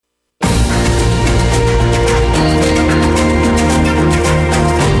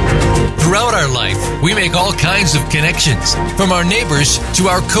We make all kinds of connections, from our neighbors to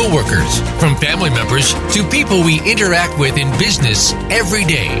our coworkers, from family members to people we interact with in business every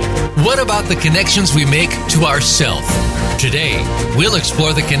day. What about the connections we make to ourselves? Today, we'll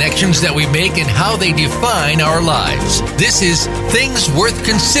explore the connections that we make and how they define our lives. This is Things Worth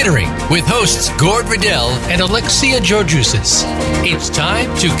Considering with hosts Gord Riddell and Alexia Georgiousis. It's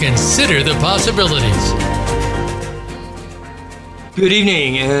time to consider the possibilities. Good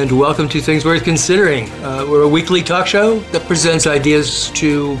evening and welcome to Things Worth Considering. We're a weekly talk show that presents ideas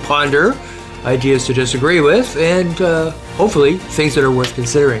to ponder, ideas to disagree with, and hopefully things that are worth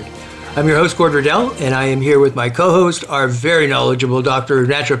considering. I'm your host, Gord Riddell, and I am here with my co-host, our very knowledgeable doctor of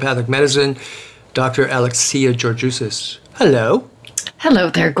naturopathic medicine, Dr. Alexia Georgiousis. Hello. Hello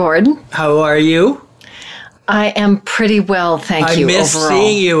there, Gord. How are you? I am pretty well, thank you. I miss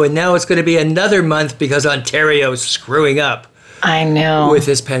seeing you, and now it's going to be another month because Ontario's screwing up. I know. With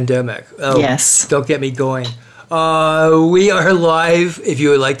this pandemic. Oh, yes. Don't get me going. We are live. If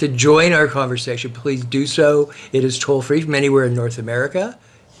you would like to join our conversation, please do so. It is toll-free from anywhere in North America.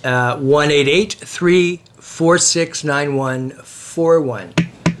 1-888-346-9141.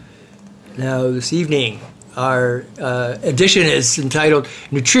 Now, this evening, our edition is entitled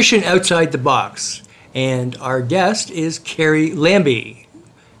Nutrition Outside the Box. And our guest is Carrie Lambie.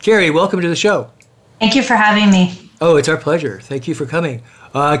 Carrie, welcome to the show. Thank you for having me. Oh, it's our pleasure. Thank you for coming.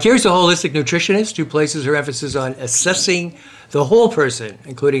 Carrie's a holistic nutritionist who places her emphasis on assessing the whole person,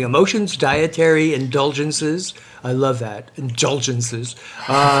 including emotions, dietary indulgences. I love that, indulgences,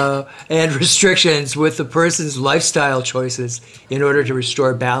 and restrictions with the person's lifestyle choices in order to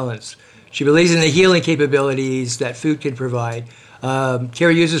restore balance. She believes in the healing capabilities that food can provide.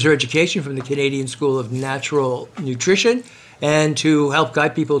 Carrie uses her education from the Canadian School of Natural Nutrition and to help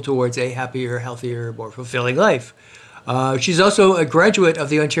guide people towards a happier, healthier, more fulfilling life. She's also a graduate of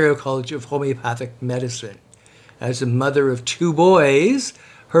the Ontario College of Homeopathic Medicine. As a mother of two boys,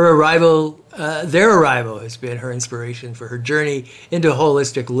 their arrival has been her inspiration for her journey into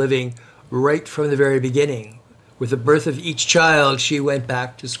holistic living right from the very beginning. With the birth of each child, she went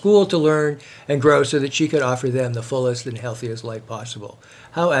back to school to learn and grow so that she could offer them the fullest and healthiest life possible.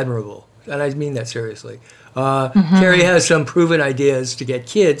 How admirable. And I mean that seriously. Carrie has some proven ideas to get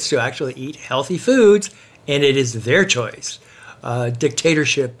kids to actually eat healthy foods, and it is their choice.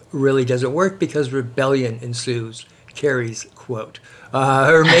 Dictatorship really doesn't work because rebellion ensues, Carrie's quote.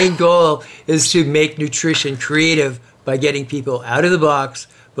 Her main goal is to make nutrition creative by getting people out of the box,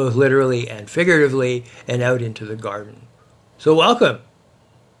 both literally and figuratively, and out into the garden. So welcome.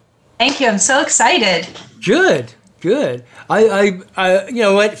 Thank you. I'm so excited. Good. I you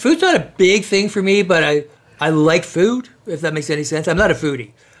know what? Food's not a big thing for me, but I like food, if that makes any sense. I'm not a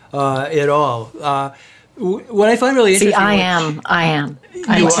foodie at all. What I find really interesting... See, I am.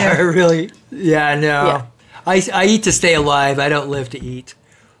 You are really... Yeah, no. Yeah. I eat to stay alive. I don't live to eat.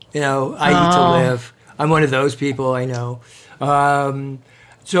 You know, I eat to live. I'm one of those people, I know.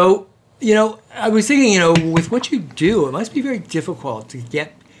 So, you know, I was thinking, you know, with what you do, it must be very difficult to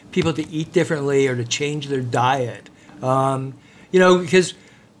get people to eat differently or to change their diet. You know, because,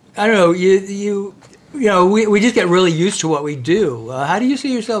 I don't know, you know, we just get really used to what we do. How do you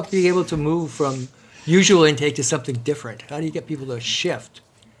see yourself being able to move from usual intake to something different? How do you get people to shift?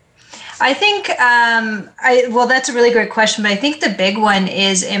 I think, well, that's a really great question, but I think the big one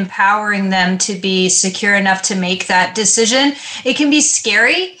is empowering them to be secure enough to make that decision. It can be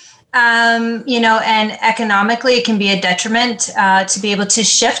scary, you know, and economically it can be a detriment to be able to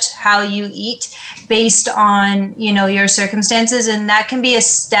shift how you eat based on, you know, your circumstances. And that can be a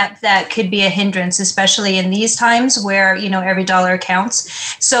step that could be a hindrance, especially in these times where, you know, every dollar counts.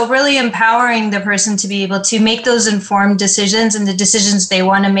 So really empowering the person to be able to make those informed decisions, and the decisions they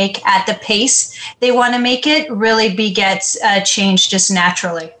want to make at the pace they want to make it really begets change just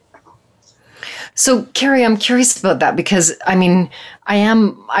naturally. So, Carrie, I'm curious about that because, I mean,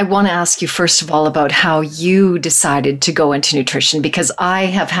 I want to ask you, first of all, about how you decided to go into nutrition, because I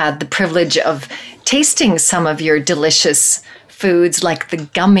have had the privilege of tasting some of your delicious foods, like the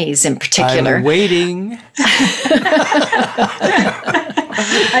gummies in particular. I'm waiting.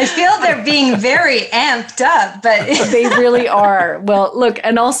 I feel they're being very amped up, but they really are. Well, look,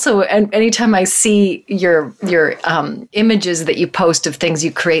 and also, and anytime I see your images that you post of things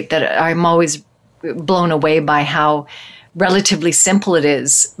you create, that I'm always blown away by how relatively simple it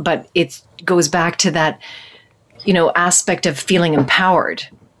is, but it goes back to that, you know, aspect of feeling empowered.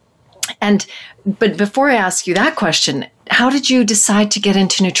 But before I ask you that question, how did you decide to get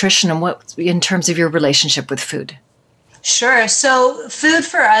into nutrition, and what in terms of your relationship with food? Sure. So food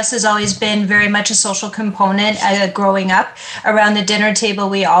for us has always been very much a social component. Growing up around the dinner table,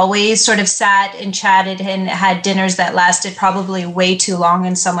 we always sort of sat and chatted and had dinners that lasted probably way too long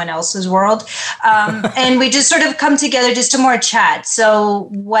in someone else's world. And we just sort of come together just to more chat. So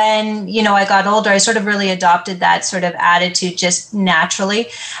when, I got older, I sort of really adopted that sort of attitude just naturally.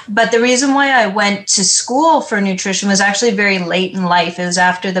 But the reason why I went to school for nutrition was actually very late in life. It was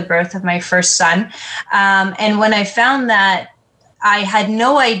after the birth of my first son. And when I found that, I had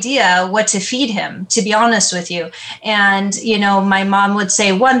no idea what to feed him, to be honest with you. And, my mom would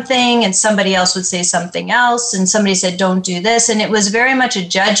say one thing and somebody else would say something else. And somebody said, don't do this. And it was very much a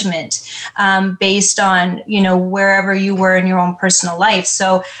judgment based on, wherever you were in your own personal life.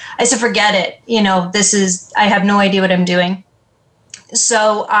 So I said, forget it. I have no idea what I'm doing.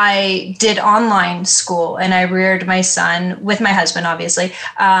 So I did online school and I reared my son with my husband, obviously,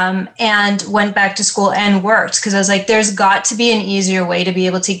 and went back to school and worked because I was like, there's got to be an easier way to be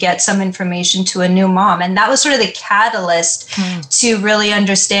able to get some information to a new mom. And that was sort of the catalyst to really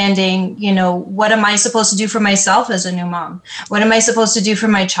understanding, what am I supposed to do for myself as a new mom? What am I supposed to do for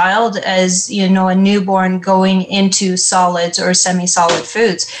my child as, a newborn going into solids or semi-solid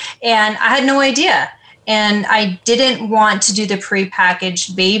foods? And I had no idea. And I didn't want to do the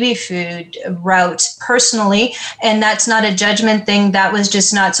prepackaged baby food route personally. And that's not a judgment thing. That was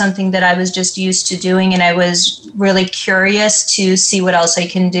just not something that I was just used to doing. And I was really curious to see what else I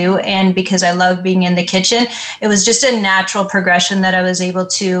can do. And because I love being in the kitchen, it was just a natural progression that I was able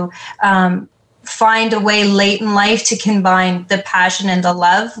to find a way late in life to combine the passion and the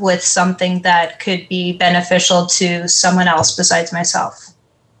love with something that could be beneficial to someone else besides myself.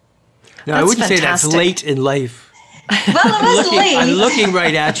 No, I wouldn't say that's late in life. Well, it was late. I'm looking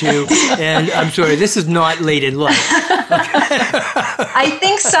right at you, and I'm sorry, this is not late in life. I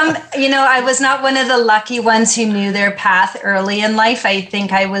think I was not one of the lucky ones who knew their path early in life. I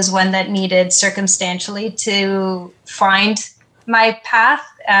think I was one that needed circumstantially to find my path.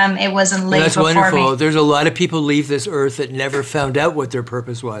 It wasn't late That's before wonderful. me. There's a lot of people leave this earth that never found out what their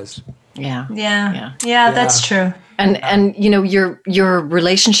purpose was. Yeah, that's true. And your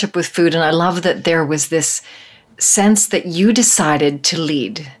relationship with food, and I love that there was this sense that you decided to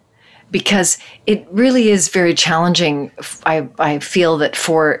lead, because it really is very challenging. I feel that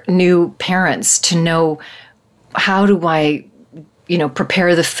for new parents to know, how do I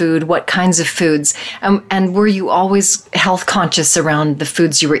prepare the food, what kinds of foods, and were you always health conscious around the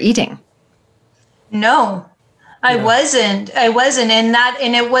foods you were eating? No. I wasn't, and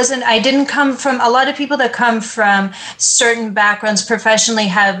it wasn't, I didn't come from, a lot of people that come from certain backgrounds professionally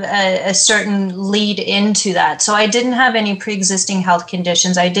have a certain lead into that. So I didn't have any pre-existing health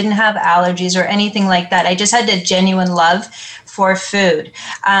conditions. I didn't have allergies or anything like that. I just had a genuine love for food.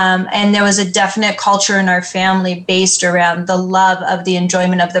 And there was a definite culture in our family based around the love of the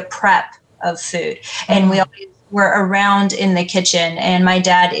enjoyment of the prep of food. And we always were around in the kitchen, and my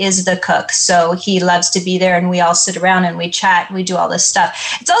dad is the cook, so he loves to be there, and we all sit around and we chat and we do all this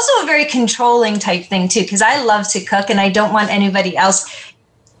stuff. It's also a very controlling type thing too, because I love to cook and I don't want anybody else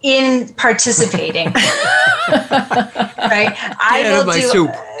in participating. Right? I will do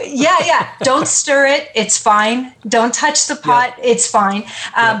soup. Yeah. Don't stir it. It's fine. Don't touch the pot. Yeah. It's fine.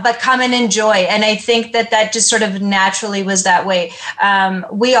 But come and enjoy. And I think that just sort of naturally was that way.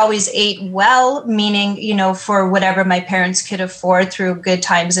 We always ate well, meaning, for whatever my parents could afford through good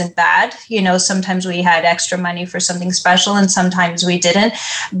times and bad. Sometimes we had extra money for something special and sometimes we didn't.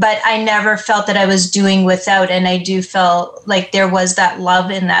 But I never felt that I was doing without. And I do feel like there was that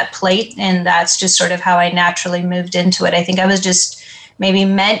love in that plate. And that's just sort of how I naturally moved into it. I think I was just maybe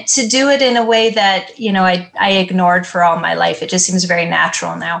meant to do it in a way that, I ignored for all my life. It just seems very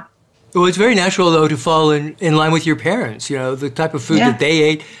natural now. Well, it's very natural, though, to fall in line with your parents. The type of food that they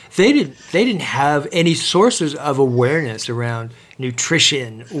ate, they didn't have any sources of awareness around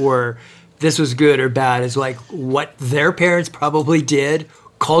nutrition or this was good or bad. It's like what their parents probably did,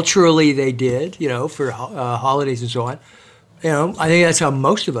 culturally they did, for holidays and so on. I think that's how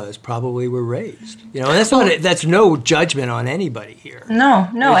most of us probably were raised. And that's no judgment on anybody here. No,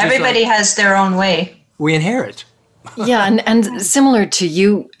 everybody has their own way. We inherit. Yeah, and similar to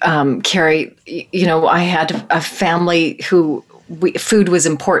you, Carrie, I had a family who food was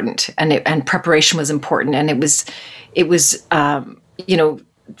important and preparation was important, and it was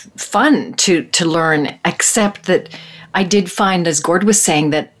fun to learn. Except that I did find, as Gord was saying,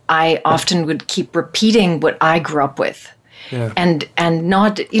 that I often would keep repeating what I grew up with. Yeah. And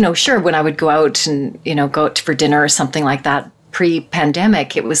not, sure, when I would go out and, go out for dinner or something like that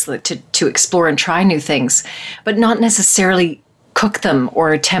pre-pandemic, it was to explore and try new things, but not necessarily cook them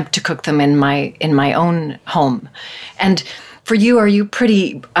or attempt to cook them in my own home. And for you, are you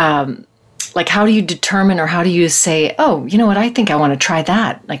pretty like, how do you determine, or how do you say, oh, you know what, I think I want to try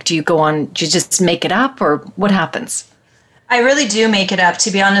that? Like, do you just make it up, or what happens? I really do make it up,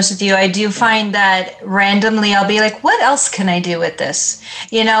 to be honest with you. I do find that randomly I'll be like, what else can I do with this?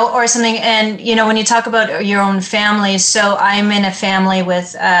 Or something. And, when you talk about your own family, so I'm in a family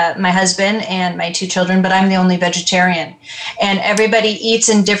with my husband and my 2 children, but I'm the only vegetarian. And everybody eats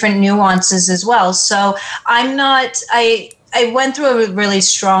in different nuances as well. So I went through a really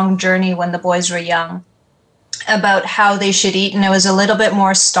strong journey when the boys were young about how they should eat, and I was a little bit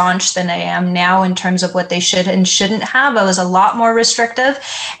more staunch than I am now in terms of what they should and shouldn't have. I was a lot more restrictive,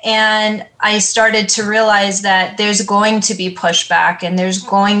 and I started to realize that there's going to be pushback and there's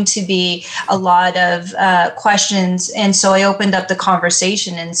going to be a lot of questions. And so I opened up the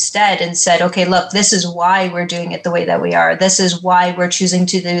conversation instead and said, okay, look, this is why we're doing it the way that we are. This is why we're choosing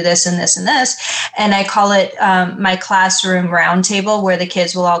to do this and this and this. And I call it my classroom roundtable, where the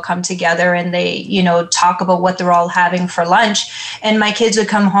kids will all come together and they, talk about what they're all having for lunch. And my kids would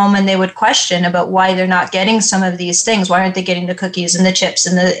come home and they would question about why they're not getting some of these things. Why aren't they getting the cookies and the chips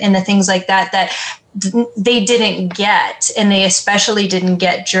and the things like that they didn't get, and they especially didn't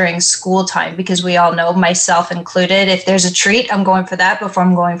get during school time, because we all know, myself included, if there's a treat, I'm going for that before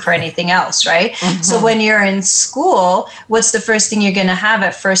I'm going for anything else, right? Mm-hmm. So when you're in school, what's the first thing you're going to have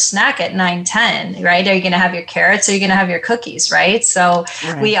at first snack at 9-10, right? Are you going to have your carrots, or are you going to have your cookies, right? So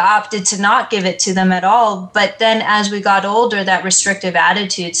we opted to not give it to them at all. But then as we got older, that restrictive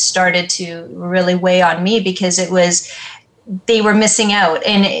attitude started to really weigh on me, because they were missing out.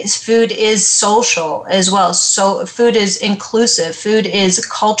 And food is social as well. So food is inclusive. Food is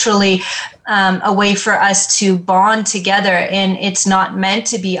culturally a way for us to bond together. And it's not meant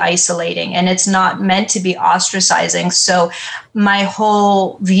to be isolating, and it's not meant to be ostracizing. So my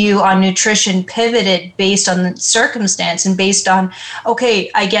whole view on nutrition pivoted based on the circumstance and based on, okay,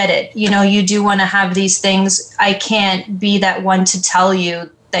 I get it. You do want to have these things. I can't be that one to tell you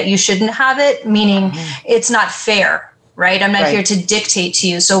that you shouldn't have it, meaning it's not fair. Right? I'm not here to dictate to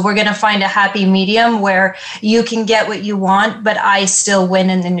you. So we're going to find a happy medium where you can get what you want, but I still win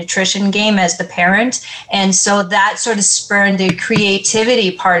in the nutrition game as the parent. And so that sort of spurred the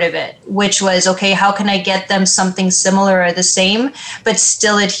creativity part of it, which was, okay, how can I get them something similar or the same, but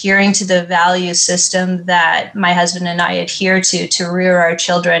still adhering to the value system that my husband and I adhere to rear our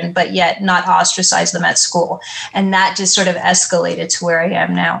children, but yet not ostracize them at school. And that just sort of escalated to where I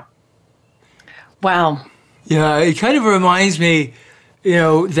am now. Wow. Yeah, it kind of reminds me,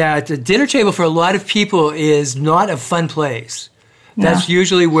 that the dinner table for a lot of people is not a fun place. That's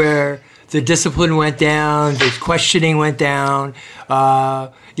usually where the discipline went down, the questioning went down,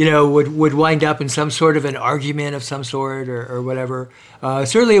 would wind up in some sort of an argument of some sort or whatever.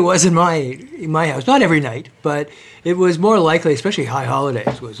 Certainly it was in my house. Not every night, but it was more likely, especially high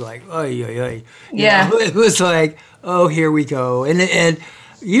holidays, was like, oy, oy, oy. It was like, oh, here we go. And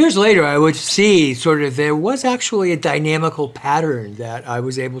years later, I would see there was actually a dynamical pattern that I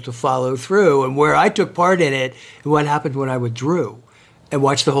was able to follow through, and where I took part in it, and what happened when I withdrew, and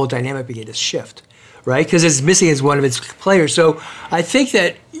watched the whole dynamic begin to shift, right? Because it's missing as one of its players. So I think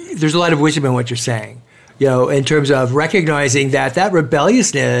that there's a lot of wisdom in what you're saying, in terms of recognizing that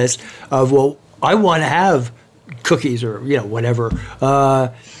rebelliousness of, well, I want to have cookies or whatever,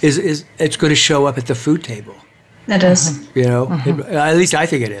 is it's going to show up at the food table. It is. At least I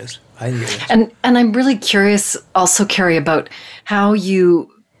think it is. And I'm really curious also, Carrie, about how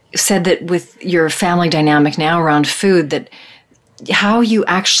you said that with your family dynamic now around food, that how you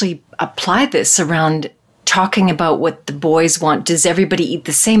actually apply this around talking about what the boys want. Does everybody eat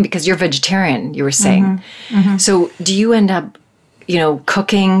the same? Because you're vegetarian, you were saying. Mm-hmm. Mm-hmm. So do you end up,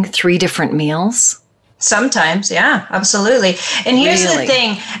 cooking 3 different meals? Sometimes, yeah, absolutely. And here's the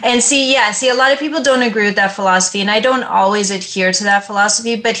thing. And see, a lot of people don't agree with that philosophy, and I don't always adhere to that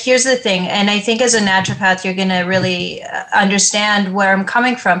philosophy. But here's the thing, and I think as a naturopath, you're going to really understand where I'm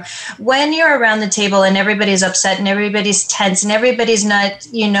coming from. When you're around the table and everybody's upset and everybody's tense and everybody's not,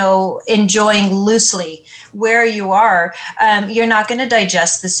 enjoying loosely where you are, you're not going to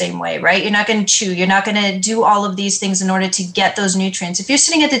digest the same way, right? You're not going to chew. You're not going to do all of these things in order to get those nutrients. If you're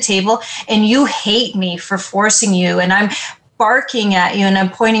sitting at the table and you hate me for forcing you, and I'm barking at you and I'm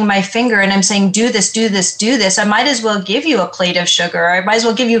pointing my finger and I'm saying, do this, do this, do this, I might as well give you a plate of sugar. I might as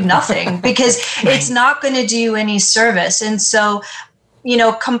well give you nothing because it's not going to do you any service. And so,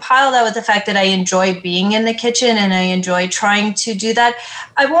 compile that with the fact that I enjoy being in the kitchen and I enjoy trying to do that.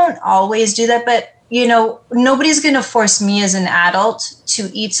 I won't always do that, but nobody's going to force me as an adult to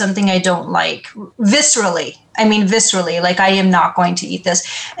eat something I don't like viscerally. I mean, viscerally, like I am not going to eat this.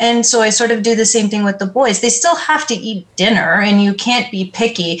 And so I sort of do the same thing with the boys. They still have to eat dinner and you can't be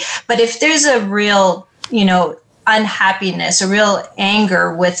picky. But if there's a real, unhappiness, a real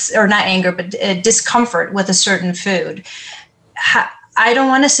anger or not anger, but discomfort with a certain food, I don't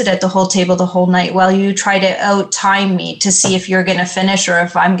want to sit at the whole table the whole night while you try to out-time me to see if you're going to finish or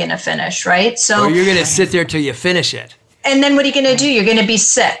if I'm going to finish, right? So you're going to sit there till you finish it. And then what are you going to do? You're going to be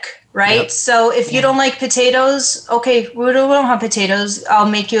sick, right? Yep. So if you don't like potatoes, okay, we don't have potatoes. I'll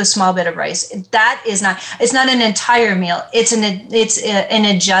make you a small bit of rice. It's not an entire meal. It's an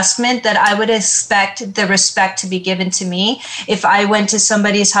adjustment that I would expect the respect to be given to me. If I went to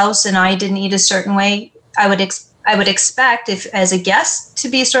somebody's house and I didn't eat a certain way, I would expect, if as a guest, to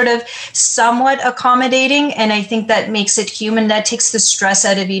be sort of somewhat accommodating. And I think that makes it human. That takes the stress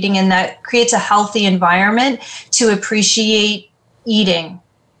out of eating, and that creates a healthy environment to appreciate eating,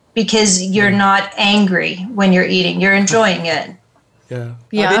 because you're not angry when you're eating. You're enjoying it. Yeah,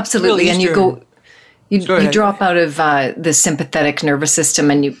 absolutely. And you drop out of the sympathetic nervous system,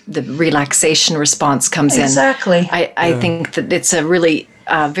 and the relaxation response comes in. Exactly. I think that it's a really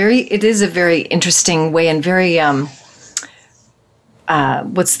it is a very interesting way, and very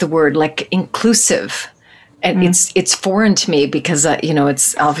what's the word, like inclusive. And it's foreign to me because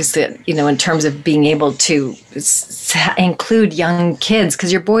it's obviously in terms of being able to include young kids,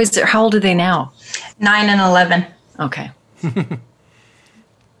 because your boys, how old are they now? 9 and 11. Okay. Okay.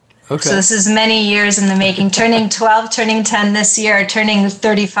 So this is many years in the making. Turning 12, turning 10 this year, turning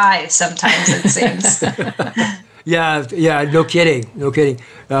 35 sometimes, it seems. Yeah, no kidding.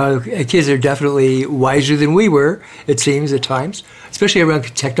 Kids are definitely wiser than we were, it seems, at times, especially around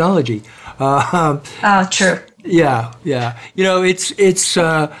technology. True. Yeah. It's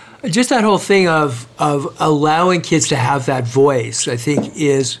just that whole thing of allowing kids to have that voice, I think,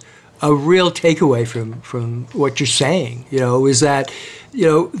 is a real takeaway from what you're saying. Is that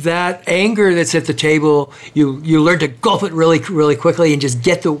that anger that's at the table, you learn to gulp it really, really quickly and just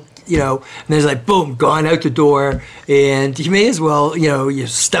get and there's like, boom, gone out the door. And you may as well, your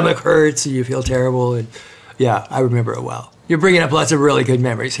stomach hurts and you feel terrible. And yeah, I remember it well. You're bringing up lots of really good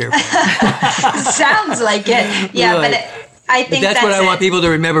memories here. Sounds like it. Yeah, right. But I think that's what I want people to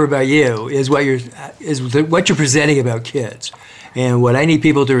remember about you, is what you're presenting about kids. And what I need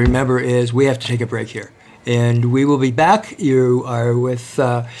people to remember is we have to take a break here. And we will be back. You are with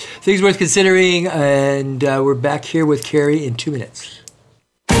Things Worth Considering, and we're back here with Carrie in 2 minutes.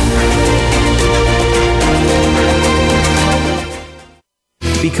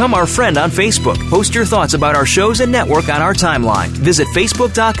 Become our friend on Facebook. Post your thoughts about our shows and network on our timeline. Visit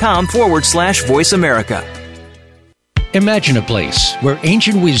facebook.com/Voice America. Imagine a place where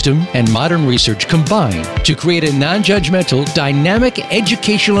ancient wisdom and modern research combine to create a non-judgmental, dynamic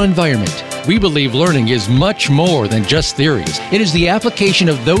educational environment. We believe learning is much more than just theories. It is the application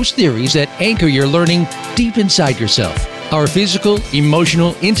of those theories that anchor your learning deep inside yourself. Our physical,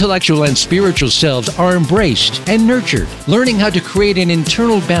 emotional, intellectual, and spiritual selves are embraced and nurtured, learning how to create an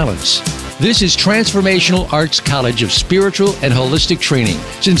internal balance. This is Transformational Arts College of Spiritual and Holistic Training.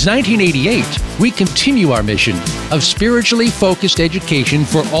 Since 1988, we continue our mission of spiritually focused education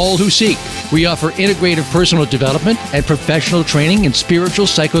for all who seek. We offer integrative personal development and professional training in spiritual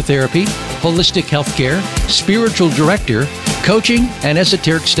psychotherapy, holistic healthcare, spiritual director, coaching, and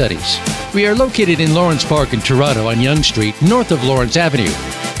esoteric studies. We are located in Lawrence Park in Toronto on Yonge Street, north of Lawrence Avenue.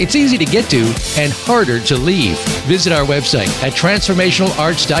 It's easy to get to and harder to leave. Visit our website at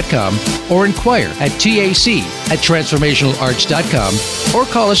transformationalarts.com or inquire at TAC@transformationalarts.com or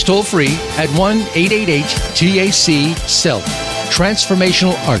call us toll free at 1-888-TAC-SELF.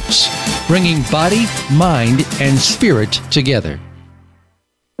 Transformational Arts, bringing body, mind, and spirit together.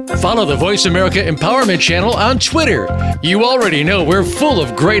 Follow the Voice America Empowerment Channel on Twitter. You already know we're full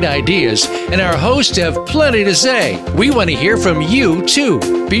of great ideas, and our hosts have plenty to say. We want to hear from you, too.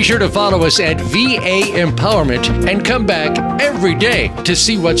 Be sure to follow us at VA Empowerment and come back every day to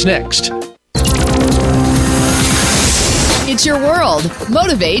see what's next. It's your world.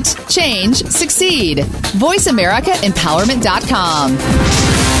 Motivate, change, succeed. VoiceAmericaEmpowerment.com.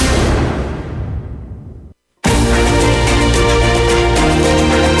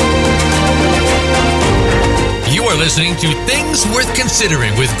 Listening to Things Worth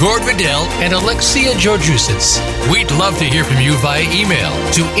Considering with Gord Riddell and Alexia Georgiousis. We'd love to hear from you via email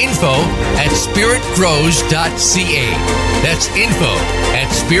to info@spiritgrows.ca. That's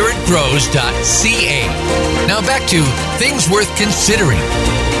info@spiritgrows.ca. Now back to Things Worth Considering.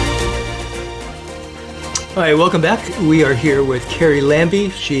 All right, welcome back. We are here with Carrie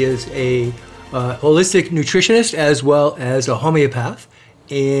Lambie. She is a holistic nutritionist as well as a homeopath.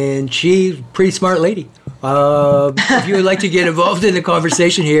 And she's a pretty smart lady. If you would like to get involved in the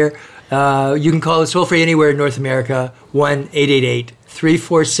conversation here, you can call us toll-free anywhere in North America,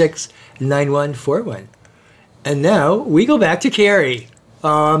 1-888-346-9141. And now we go back to Carrie.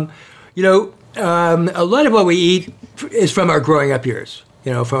 A lot of what we eat is from our growing up years,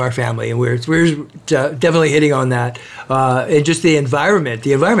 from our family, and we're definitely hitting on that. And just the environment.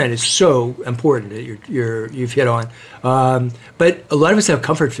 The environment is so important that you've hit on. But a lot of us have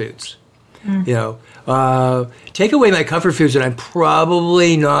comfort foods. Take away my comfort foods, and I'm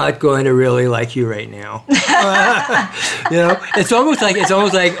probably not going to really like you right now. It's almost like,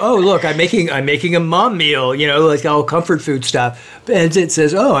 oh, look, I'm making a mom meal, like all comfort food stuff, and it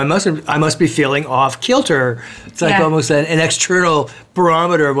says, oh, I must be feeling off kilter. It's like almost an external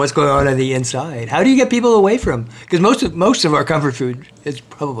barometer of what's going on the inside. How do you get people away from? Because most of our comfort food is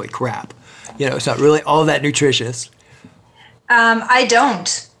probably crap. It's not really all that nutritious. I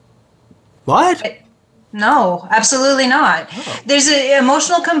don't. What? No, absolutely not. Oh. There's an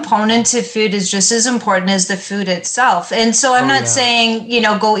emotional component to food is just as important as the food itself. And so I'm not saying,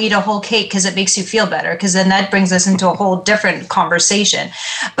 go eat a whole cake because it makes you feel better, because then that brings us into a whole different conversation.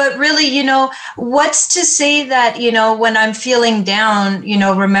 But really, what's to say that, when I'm feeling down,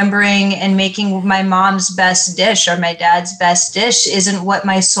 remembering and making my mom's best dish or my dad's best dish isn't what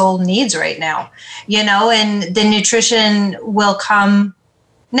my soul needs right now, and the nutrition will come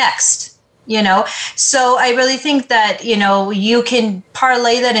next. So I really think that, you can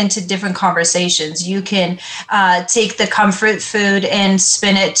parlay that into different conversations. You can take the comfort food and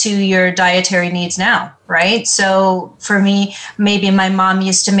spin it to your dietary needs now, right? So for me, maybe my mom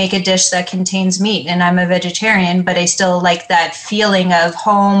used to make a dish that contains meat, and I'm a vegetarian, but I still like that feeling of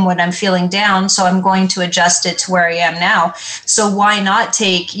home when I'm feeling down. So I'm going to adjust it to where I am now. So why not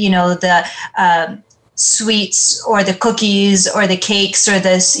take, the sweets or the cookies or the cakes or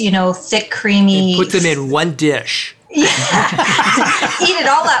this, thick, creamy. And put them in one dish. Eat it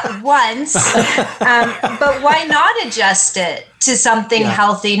all at once. But why not adjust it to something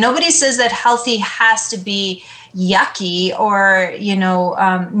healthy? Nobody says that healthy has to be yucky or,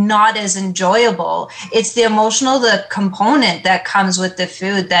 not as enjoyable. It's the emotional, the component that comes with the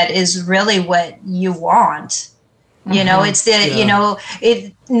food that is really what you want. It's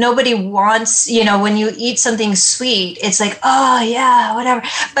the, nobody wants, when you eat something sweet, it's like, oh yeah, whatever.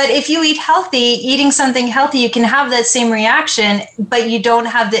 But if you eat healthy, eating something healthy, you can have that same reaction, but you don't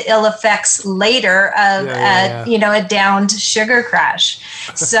have the ill effects later of, a downed sugar crash.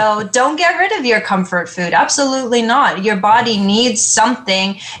 So don't get rid of your comfort food. Absolutely not. Your body needs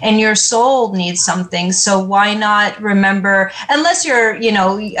something and your soul needs something. So why not remember, unless you're,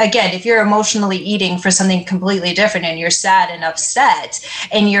 again, if you're emotionally eating for something completely different and you're sad and upset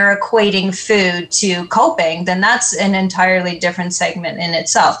and you're equating food to coping, then that's an entirely different segment in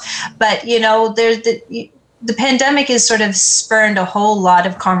itself. But, there's the pandemic has sort of spurned a whole lot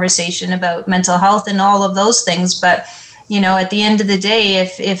of conversation about mental health and all of those things. But, at the end of the day,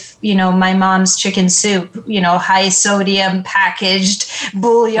 if my mom's chicken soup, high sodium packaged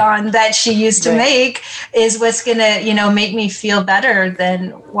bouillon that she used to make is what's going to, make me feel better,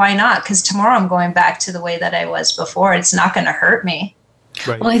 then why not? Because tomorrow I'm going back to the way that I was before. It's not going to hurt me.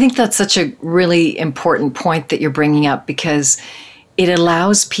 Right. Well, I think that's such a really important point that you're bringing up, because it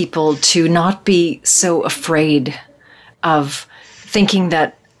allows people to not be so afraid of thinking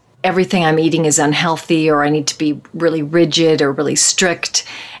that everything I'm eating is unhealthy or I need to be really rigid or really strict.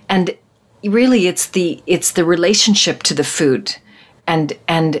 And really it's the relationship to the food.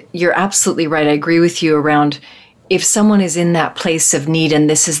 And you're absolutely right. I agree with you around if someone is in that place of need and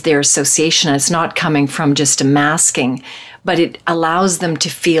this is their association, it's not coming from just a masking, but it allows them to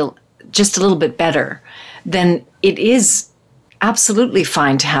feel just a little bit better, then it is absolutely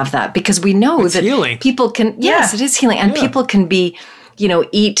fine to have that, because we know that healing. People can, yes, it is healing. And people can be,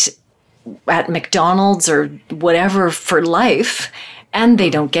 eat at McDonald's or whatever for life and they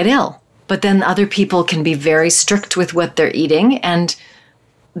don't get ill. But then other people can be very strict with what they're eating and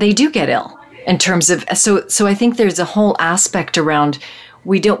they do get ill in terms of, so I think there's a whole aspect around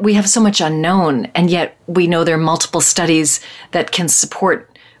we have so much unknown, and yet we know there are multiple studies that can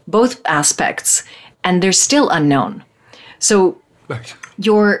support both aspects, and they're still unknown. So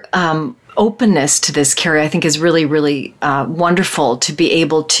your openness to this, Carrie, I think is really, really wonderful, to be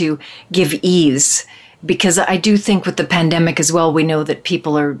able to give ease because I do think with the pandemic as well, we know that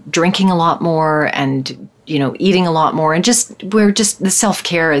people are drinking a lot more and, eating a lot more, and the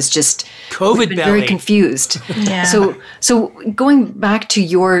self-care is just COVID we've been belly. very confused. Yeah. So going back to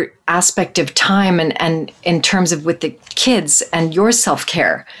your aspect of time and in terms of with the kids and your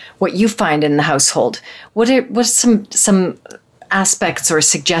self-care, what you find in the household, what's some aspects or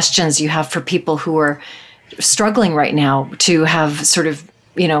suggestions you have for people who are struggling right now to have sort of,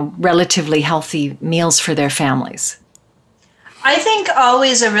 relatively healthy meals for their families? I think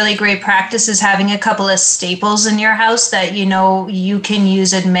always a really great practice is having a couple of staples in your house that you can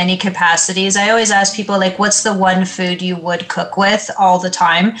use in many capacities. I always ask people, like, what's the one food you would cook with all the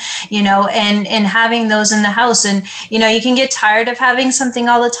time, and having those in the house. And, you can get tired of having something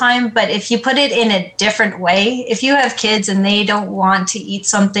all the time, but if you put it in a different way, if you have kids and they don't want to eat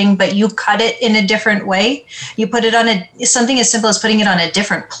something, but you cut it in a different way, you put it on something as simple as putting it on a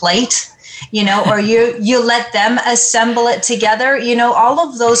different plate, or you let them assemble it together, all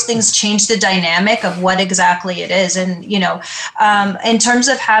of those things change the dynamic of what exactly it is. And, in terms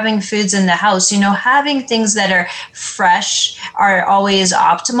of having foods in the house, having things that are fresh are always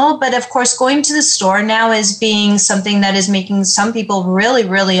optimal. But of course, going to the store now is being something that is making some people really,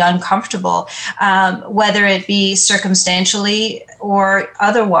 really uncomfortable, whether it be circumstantially or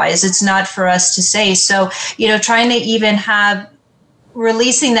otherwise. It's not for us to say. So, trying to even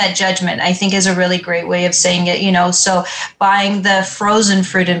releasing that judgment, I think, is a really great way of saying it, so buying the frozen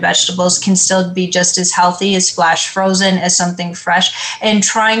fruit and vegetables can still be just as healthy as flash frozen, as something fresh, and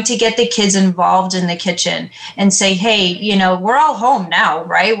trying to get the kids involved in the kitchen and say, hey, we're all home now,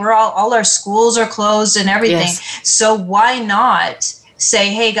 right? All our schools are closed and everything. Yes. So why not say,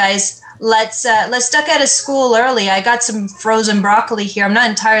 hey guys, let's duck out of school early. I got some frozen broccoli here. I'm not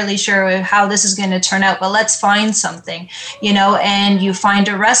entirely sure how this is going to turn out, but let's find something, and you find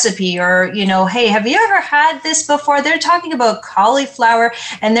a recipe, or, hey, have you ever had this before? They're talking about cauliflower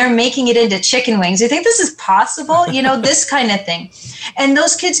and they're making it into chicken wings. You think this is possible? This kind of thing. And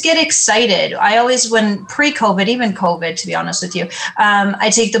those kids get excited. I always, when pre-COVID, even COVID, to be honest with you, I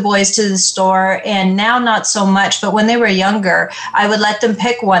take the boys to the store, and now not so much, but when they were younger, I would let them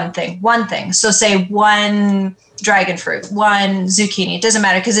pick one thing. So say one dragon fruit, one zucchini, it doesn't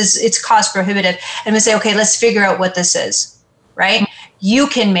matter because it's cost prohibitive. And we say, okay, let's figure out what this is, right? You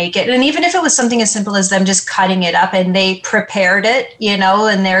can make it. And even if it was something as simple as them just cutting it up and they prepared it,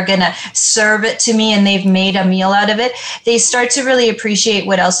 and they're going to serve it to me and they've made a meal out of it, they start to really appreciate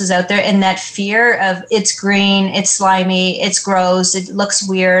what else is out there. And that fear of it's green, it's slimy, it's gross, it looks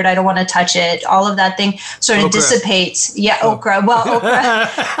weird, I don't want to touch it, all of that thing sort of dissipates. Yeah, okra. Well, okra. I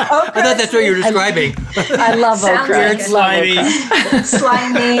thought that's what you were describing. I love okra. Like It's slimy.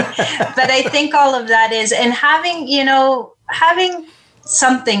 slimy. But I think all of that is, and having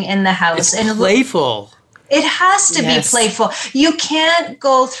something in the house. It's and playful. It has to be playful. You can't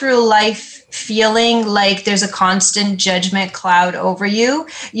go through life feeling like there's a constant judgment cloud over you.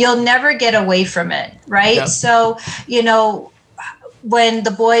 You'll never get away from it, right? Yep. So, when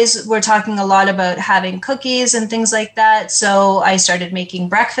the boys were talking a lot about having cookies and things like that, so I started making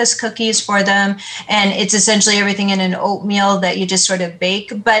breakfast cookies for them, and it's essentially everything in an oatmeal that you just sort of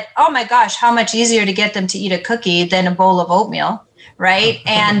bake. But oh my gosh, how much easier to get them to eat a cookie than a bowl of oatmeal, right?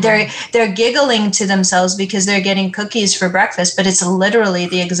 And they're giggling to themselves because they're getting cookies for breakfast, but it's literally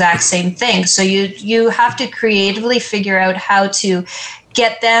the exact same thing. So you have to creatively figure out how to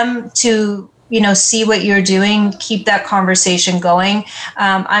get them to see what you're doing, keep that conversation going.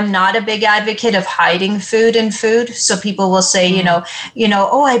 I'm not a big advocate of hiding food in food. So people will say,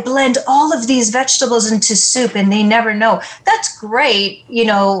 oh, I blend all of these vegetables into soup and they never know. That's great,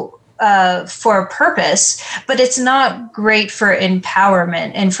 for a purpose, but it's not great for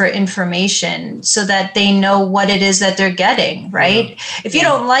empowerment and for information so that they know what it is that they're getting, right? Yeah. If you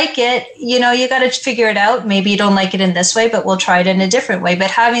don't like it, you got to figure it out. Maybe you don't like it in this way, but we'll try it in a different way.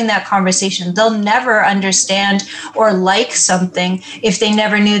 But having that conversation, they'll never understand or like something if they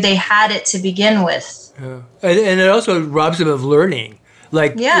never knew they had it to begin with. Yeah. And it also robs them of learning.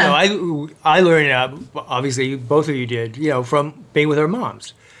 Like, I learned, obviously both of you did, from being with our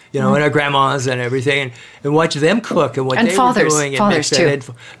moms. And our grandmas and everything, and watch them cook and what they were doing. And fathers too.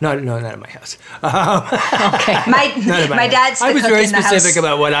 Not in my house. Okay. My dad's the I was cook very in the specific house.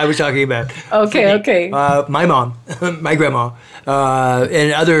 about what I was talking about. Okay. My mom, my grandma,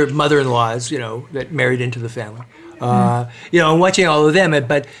 and other mother-in-laws, that married into the family. And watching all of them.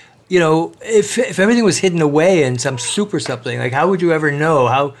 But, if everything was hidden away in some soup or something, like how would you ever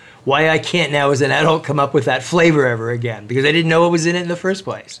know why I can't now as an adult come up with that flavor ever again? Because I didn't know what was in it in the first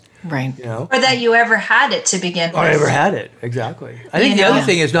place. Right. Or that you ever had it to begin with. Or I ever had it, exactly. I think the other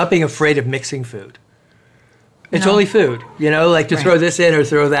thing is not being afraid of mixing food. It's only food, like to throw this in or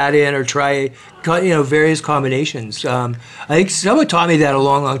throw that in or try, various combinations. I think someone taught me that a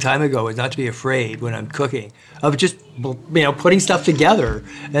long, long time ago, is not to be afraid when I'm cooking of just, putting stuff together.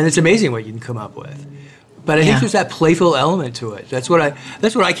 And it's amazing what you can come up with. But I think there's that playful element to it. That's what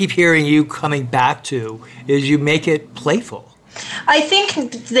I keep hearing you coming back to, is you make it playful. I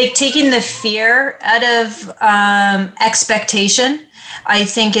think like taking the fear out of expectation, I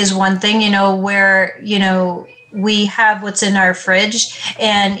think is one thing, where, we have what's in our fridge.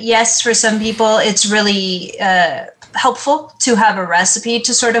 And yes, for some people, it's really helpful to have a recipe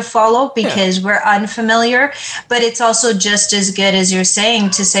to sort of follow because we're unfamiliar. But it's also just as good as you're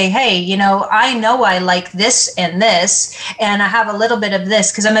saying to say, hey, I know I like this, and I have a little bit of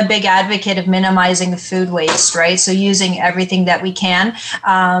this, because I'm a big advocate of minimizing food waste, right? So using everything that we can,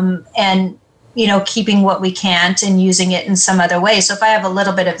 and keeping what we can't and using it in some other way. So if I have a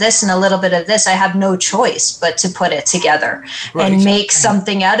little bit of this and a little bit of this, I have no choice but to put it together and make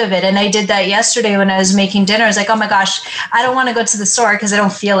something out of it. And I did that yesterday when I was making dinner. I was like, oh my gosh, I don't want to go to the store because I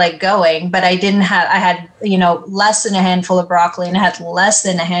don't feel like going, but I had, less than a handful of broccoli and I had less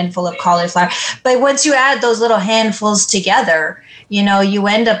than a handful of cauliflower. But once you add those little handfuls together, you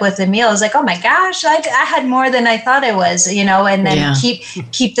end up with a meal. I was like, oh my gosh, I had more than I thought I was, and then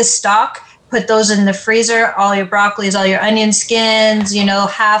keep the stock. Put those in the freezer, all your broccolis, all your onion skins,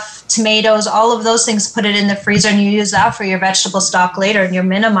 half tomatoes, all of those things, put it in the freezer, and you use that for your vegetable stock later, and you're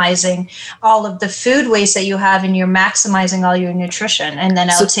minimizing all of the food waste that you have, and you're maximizing all your nutrition. And then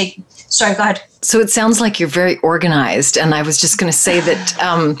sorry, go ahead. So it sounds like you're very organized. And I was just going to say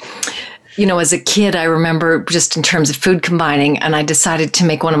that, as a kid, I remember just in terms of food combining, and I decided to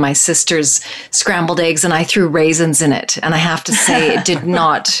make one of my sister's scrambled eggs, and I threw raisins in it. And I have to say, it did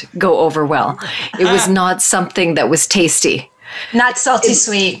not go over well. It was not something that was tasty. Not salty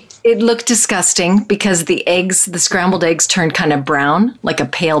sweet. It looked disgusting because the scrambled eggs turned kind of brown, like a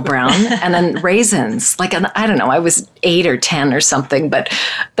pale brown, and then raisins, I don't know, I was 8 or 10 or something, but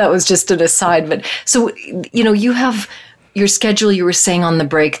that was just an aside. But so, you have your schedule. You were saying on the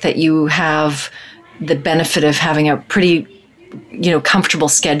break that you have the benefit of having a pretty, comfortable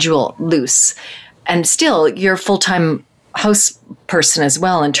schedule loose. And still, you're a full-time house person as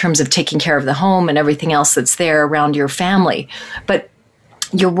well in terms of taking care of the home and everything else that's there around your family. But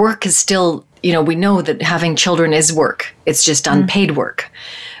your work is still, we know that having children is work. It's just unpaid work.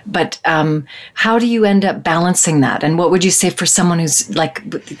 But how do you end up balancing that? And what would you say for someone who's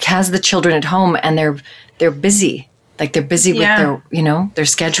has the children at home and they're busy? They're busy with their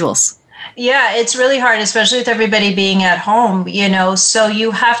schedules. Yeah, it's really hard, especially with everybody being at home, so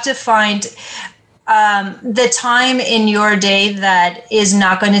you have to find the time in your day that is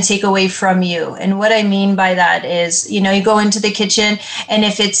not going to take away from you. And what I mean by that is, you go into the kitchen, and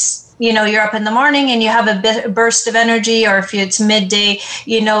if it's, you're up in the morning and you have a burst of energy, or if it's midday,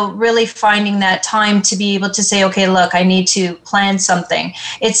 really finding that time to be able to say, okay, look, I need to plan something.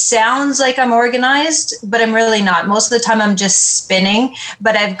 It sounds like I'm organized, but I'm really not. Most of the time I'm just spinning,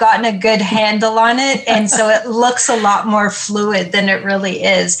 but I've gotten a good handle on it. And so it looks a lot more fluid than it really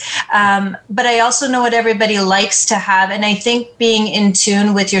is. But I also know what everybody likes to have. And I think being in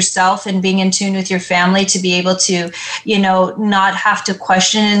tune with yourself and being in tune with your family to be able to, not have to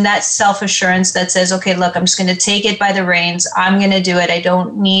question, and that self-assurance that says, okay, look, I'm just going to take it by the reins. I'm going to do it. I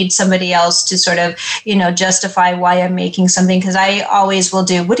don't need somebody else to sort of, justify why I'm making something, because I always will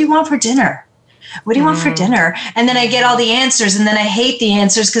do, what do you want for dinner? What do you want for dinner? And then I get all the answers, and then I hate the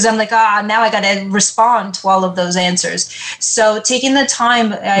answers because I'm like, now I got to respond to all of those answers. So taking the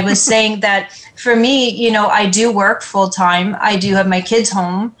time, I was saying that for me, I do work full time. I do have my kids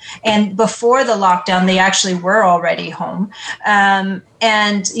home. And before the lockdown, they actually were already home. And,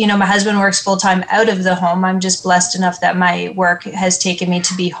 my husband works full time out of the home. I'm just blessed enough that my work has taken me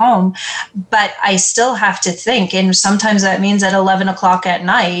to be home. But I still have to think. And sometimes that means at 11 o'clock at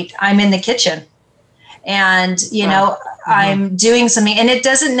night, I'm in the kitchen. And, I'm doing something, and it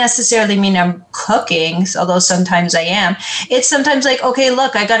doesn't necessarily mean I'm cooking, although sometimes I am. It's sometimes like, okay,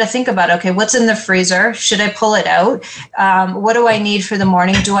 look, I got to think about, okay, what's in the freezer? Should I pull it out? What do I need for the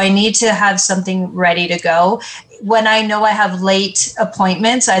morning? Do I need to have something ready to go? When I know I have late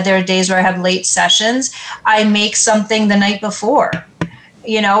appointments, there are days where I have late sessions, I make something the night before.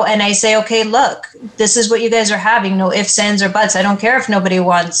 And I say, okay, look, this is what you guys are having. No ifs, ands, or buts. I don't care if nobody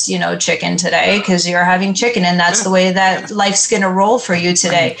wants, chicken today, because you're having chicken, and that's the way that life's going to roll for you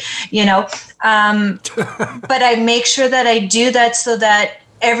today, But I make sure that I do that so that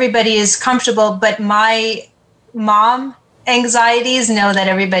everybody is comfortable. But my mom anxieties know that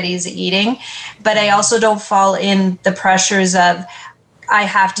everybody's eating, but I also don't fall in the pressures of, I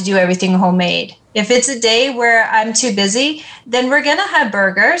have to do everything homemade. If it's a day where I'm too busy, then we're going to have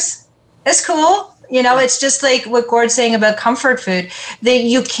burgers. It's cool. It's just like what Gord's saying about comfort food, that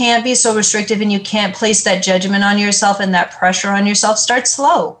you can't be so restrictive and you can't place that judgment on yourself and that pressure on yourself. Start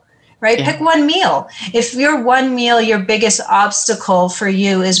slow, right? Yeah. Pick one meal. If your one meal, your biggest obstacle for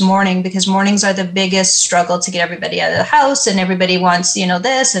you is morning, because mornings are the biggest struggle to get everybody out of the house and everybody wants,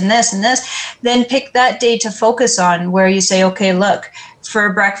 this and this and this, then pick that day to focus on, where you say, okay, look,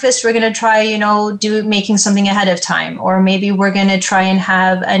 for breakfast, we're going to try, making something ahead of time, or maybe we're going to try and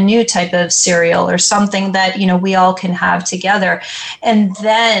have a new type of cereal or something that, we all can have together, and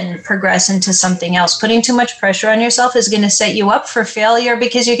then progress into something else. Putting too much pressure on yourself is going to set you up for failure,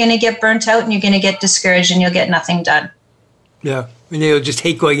 because you're going to get burnt out and you're going to get discouraged and you'll get nothing done. Yeah. And you'll just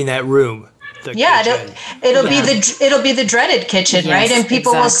hate going in that room. It'll be the dreaded kitchen, yes, right? And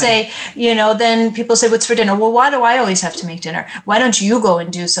people will say, then people say, what's for dinner? Well, why do I always have to make dinner? Why don't you go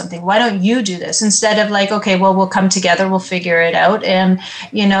and do something? Why don't you do this? Instead of like, okay, well, we'll come together, we'll figure it out, and,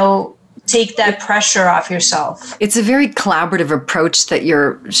 take that pressure off yourself. It's a very collaborative approach that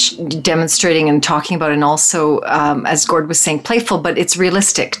you're demonstrating and talking about, and also, as Gord was saying, playful, but it's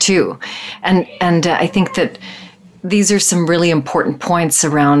realistic too. And I think that these are some really important points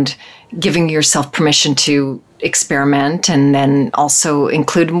around giving yourself permission to experiment, and then also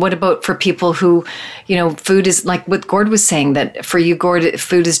include, what about for people who, food is like what Gord was saying, that for you, Gord,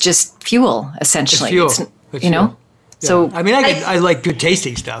 food is just fuel, essentially. It's fuel. Yeah. So I like good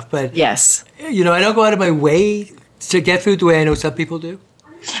tasting stuff, but yes, I don't go out of my way to get food the way I know some people do.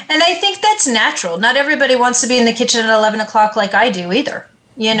 And I think that's natural. Not everybody wants to be in the kitchen at 11 o'clock like I do either.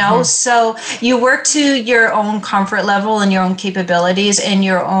 So you work to your own comfort level and your own capabilities and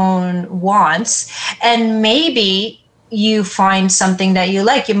your own wants. And maybe you find something that you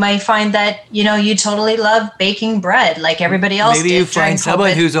like. You might find that, you totally love baking bread like everybody else did. Maybe you find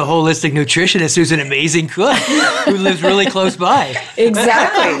someone who's a holistic nutritionist who's an amazing cook who lives really close by.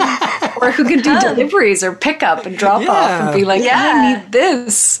 Exactly. Or who can do deliveries or pick up and drop off and be like, I need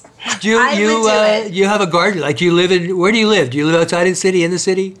this. You have a garden, like you live in, where do you live? Do you live outside of the city, in the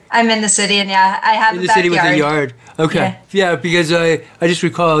city? I'm in the city, and I have a backyard. In the city with a yard. Okay. Yeah, because I just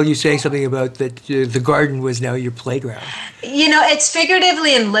recall you saying something about that the garden was now your playground. It's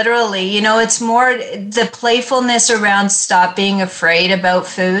figuratively and literally, it's more the playfulness around stop being afraid about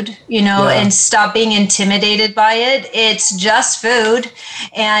food, and stop being intimidated by it. It's just food,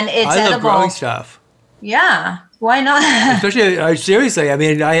 and it's edible. I love growing stuff. Yeah. Why not? Especially, seriously,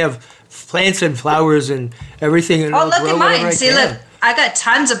 I have plants and flowers and everything. And look at mine. See, look, I got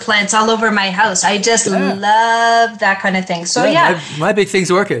tons of plants all over my house. I just love that kind of thing. So, My big thing's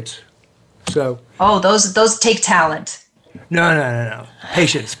orchids. So. Oh, those take talent. No.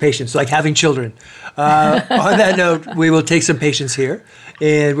 Patience, like having children. On that note, we will take some patience here.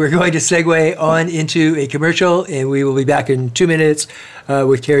 And we're going to segue on into a commercial, and we will be back in 2 minutes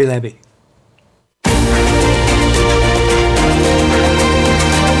with Carrie Lambie.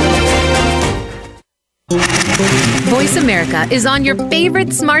 Voice America is on your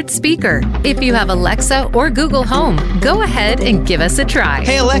favorite smart speaker. If you have Alexa or Google Home, go ahead and give us a try.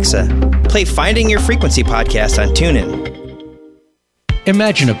 Hey Alexa, play Finding Your Frequency podcast on TuneIn.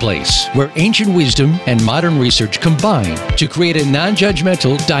 Imagine a place where ancient wisdom and modern research combine to create a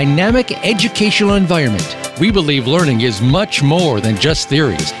non-judgmental, dynamic educational environment. We believe learning is much more than just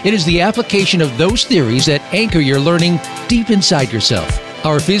theories. It is the application of those theories that anchor your learning deep inside yourself.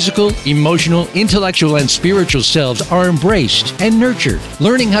 Our physical, emotional, intellectual, and spiritual selves are embraced and nurtured,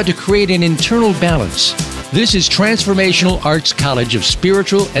 learning how to create an internal balance. This is Transformational Arts College of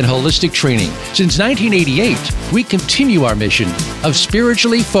Spiritual and Holistic Training. Since 1988, we continue our mission of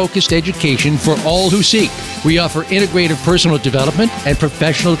spiritually focused education for all who seek. We offer integrative personal development and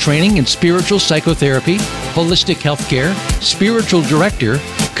professional training in spiritual psychotherapy, holistic healthcare, spiritual director,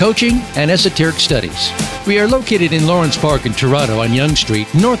 coaching, and esoteric studies. We are located in Lawrence Park in Toronto on Yonge Street,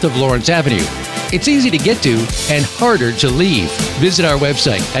 north of Lawrence Avenue. It's easy to get to and harder to leave. Visit our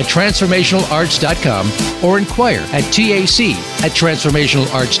website at transformationalarts.com or inquire at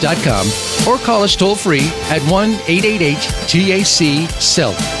TAC@transformationalarts.com or call us toll free at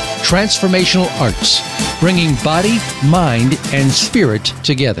 1-888-TAC-SELF. Transformational Arts, bringing body, mind, and spirit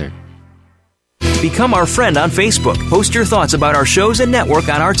together. Become our friend on Facebook. Post your thoughts about our shows and network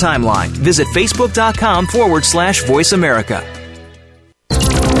on our timeline. Visit Facebook.com/Voice America.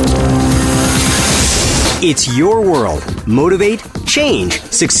 It's your world. Motivate, change,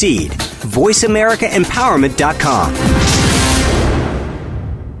 succeed. VoiceAmericaEmpowerment.com.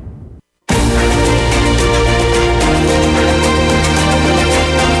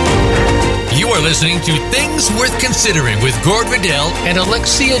 You are You're listening to Things Worth Considering with Gord Riddell and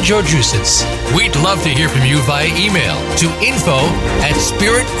Alexia Georgiousis. We'd love to hear from you via email to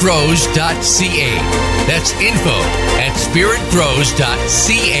info@spiritgrows.ca. That's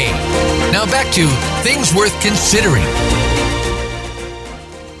info@spiritgrows.ca. Now back to Things Worth Considering.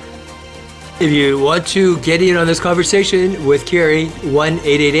 If you want to get in on this conversation with Carrie,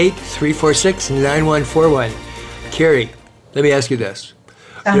 1-888-346-9141. Carrie, let me ask you this.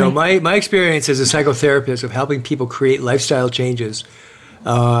 My experience as a psychotherapist of helping people create lifestyle changes,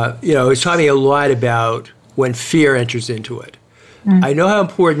 it's taught me a lot about when fear enters into it. I know how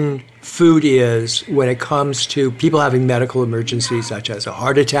important food is when it comes to people having medical emergencies, such as a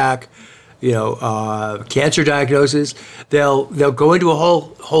heart attack, cancer diagnosis. They'll go into a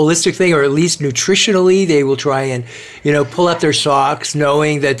whole holistic thing, or at least nutritionally, they will try and, pull up their socks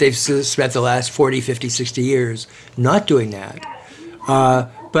knowing that they've spent the last 40, 50, 60 years not doing that.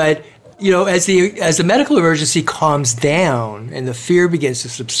 But as the medical emergency calms down and the fear begins to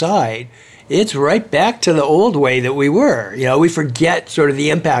subside, it's right back to the old way that we were. We forget sort of the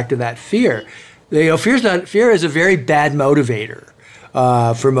impact of that fear. Fear is a very bad motivator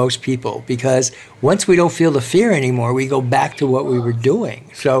for most people, because once we don't feel the fear anymore, we go back to what we were doing.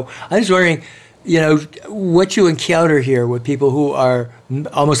 So I was wondering, what you encounter here with people who are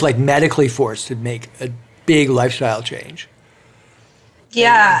almost like medically forced to make a big lifestyle change.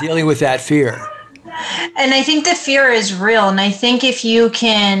 Yeah. And dealing with that fear. And I think the fear is real. And I think if you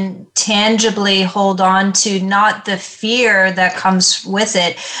can tangibly hold on to not the fear that comes with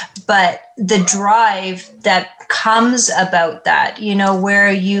it, but the drive that comes about that,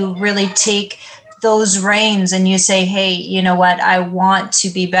 where you really take those reins and you say, hey, you know what, I want to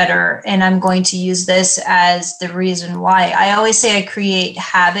be better, and I'm going to use this as the reason why. I always say I create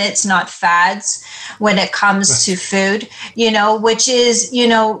habits, not fads, when it comes to food, which is,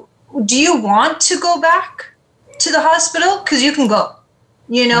 do you want to go back to the hospital? Because you can go.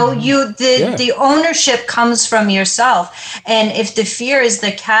 The ownership comes from yourself. And if the fear is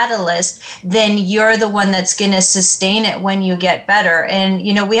the catalyst, then you're the one that's going to sustain it when you get better. And,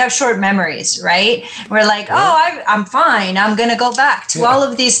 we have short memories, right? We're like, I'm fine. I'm going to go back to all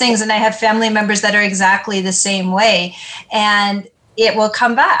of these things. And I have family members that are exactly the same way. And it will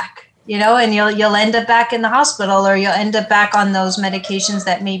come back. And you'll end up back in the hospital, or you'll end up back on those medications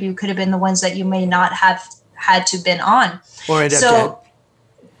that maybe could have been the ones that you may not have had to been on. Or end up dead.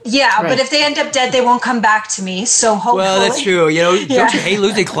 Yeah, right. But if they end up dead, they won't come back to me. So hopefully. Well, that's true. Don't you hate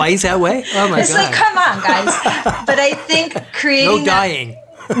losing clients that way? Oh my God. It's like, come on, guys. But I think creating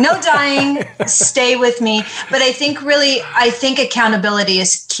No dying, stay with me. But I think accountability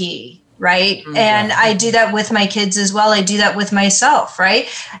is key. Right. Mm-hmm. And I do that with my kids as well. I do that with myself. Right.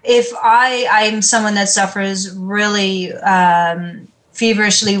 If I'm someone that suffers really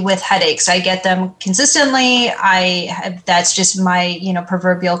feverishly with headaches, I get them consistently. That's just my,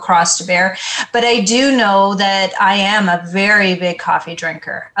 proverbial cross to bear. But I do know that I am a very big coffee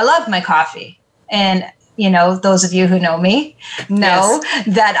drinker. I love my coffee. And those of you who know me know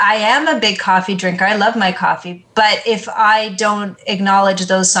that I am a big coffee drinker. I love my coffee. But if I don't acknowledge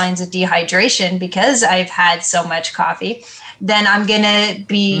those signs of dehydration because I've had so much coffee, then I'm going to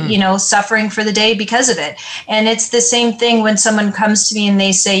be, suffering for the day because of it. And it's the same thing when someone comes to me and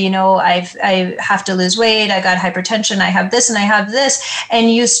they say, I have to lose weight. I got hypertension. I have this and I have this.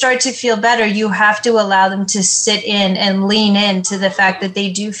 And you start to feel better. You have to allow them to sit in and lean into the fact that they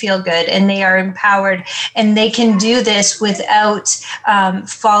do feel good and they are empowered, and they can do this without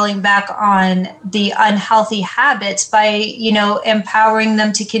falling back on the unhealthy habits by, empowering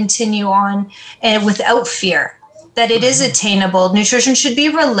them to continue on and without fear. That it is attainable. Nutrition should be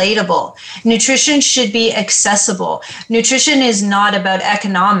relatable. Nutrition should be accessible. Nutrition is not about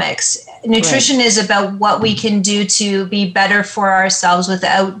economics. Nutrition is about what we can do to be better for ourselves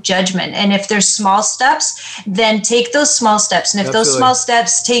without judgment. And if there's small steps, then take those small steps. And if those small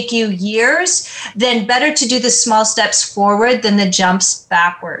steps take you years, then better to do the small steps forward than the jumps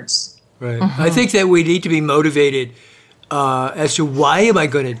backwards. Right. Mm-hmm. I think that we need to be motivated as to why am I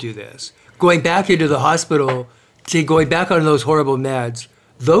going to do this? Going back into the hospital, going back on those horrible meds,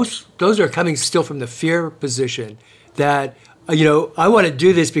 those are coming still from the fear position that, I want to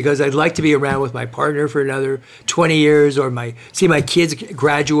do this because I'd like to be around with my partner for another 20 years or see my kids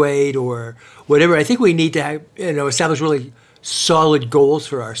graduate or whatever. I think we need to have, establish really solid goals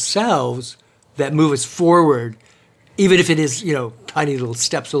for ourselves that move us forward, even if it is, tiny little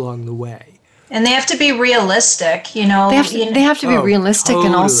steps along the way. And they have to be realistic, They have to be realistic, totally,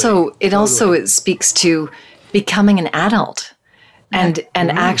 and also it speaks to becoming an adult. And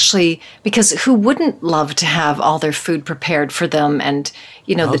actually, because who wouldn't love to have all their food prepared for them, and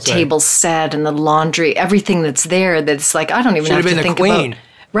the table set and the laundry, everything that's there. That's like, I don't even have to think about.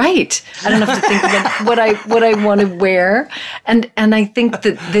 Right. I don't have to think about what I want to wear, and I think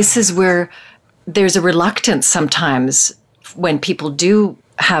that this is where there's a reluctance sometimes when people do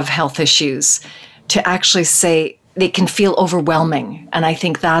have health issues to actually say. They can feel overwhelming, and I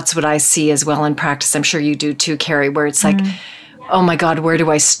think that's what I see as well in practice. I'm sure you do too, Carrie. Where it's like. Oh my God, where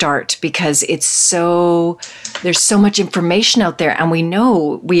do I start? Because there's so much information out there, and we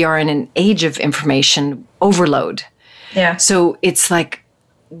know we are in an age of information overload. Yeah. So it's like,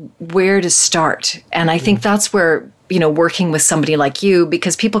 where to start? And I think that's where, working with somebody like you,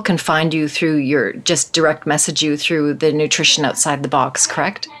 because people can find you through just direct message you through the Nutrition Outside the Box,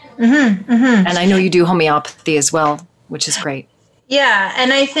 correct? Mm-hmm, mm-hmm. And I know you do homeopathy as well, which is great. Yeah.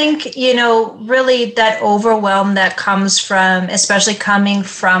 And I think, really that overwhelm that comes from, especially coming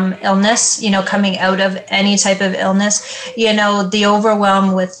from illness, coming out of any type of illness, the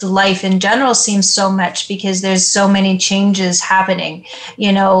overwhelm with life in general seems so much because there's so many changes happening,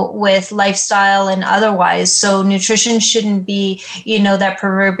 with lifestyle and otherwise. So nutrition shouldn't be, that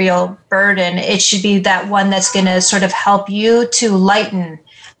proverbial burden. It should be that one that's going to sort of help you to lighten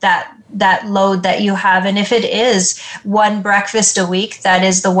that load that you have. And if it is one breakfast a week, that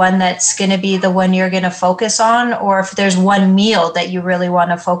is the one that's going to be the one you're going to focus on. Or if there's one meal that you really want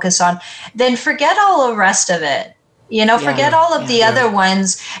to focus on, then forget all the rest of it. Forget all of the other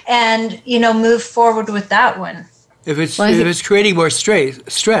ones and, move forward with that one. If it's creating more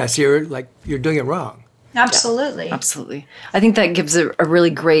stress, you're doing it wrong. Absolutely. Yeah, absolutely. I think that gives a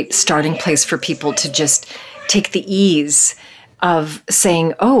really great starting place for people to just take the ease of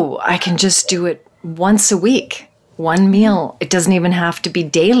saying, oh, I can just do it once a week, one meal. It doesn't even have to be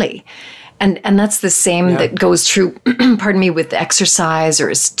daily. And that's the same that goes true, with exercise,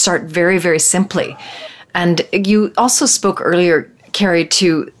 or start very, very simply. And you also spoke earlier, Carrie,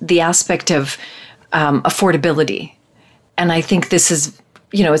 to the aspect of affordability. And I think this is,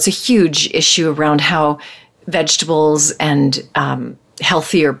 it's a huge issue around how vegetables and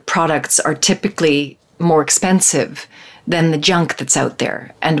healthier products are typically more expensive than the junk that's out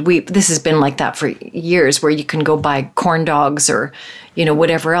there. And this has been like that for years, where you can go buy corn dogs or,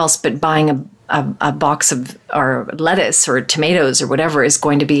 whatever else, but buying a box of or lettuce or tomatoes or whatever is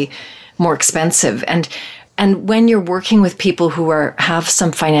going to be more expensive. And when you're working with people who have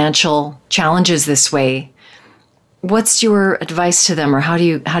some financial challenges this way, what's your advice to them, or how do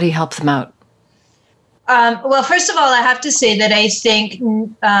you help them out? Well, first of all, I have to say that I think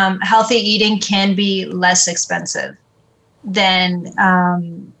healthy eating can be less expensive than,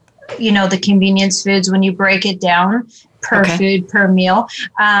 the convenience foods when you break it down per food, per meal.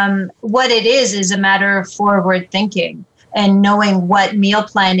 What it is a matter of forward thinking and knowing what meal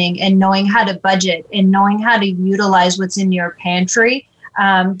planning and knowing how to budget and knowing how to utilize what's in your pantry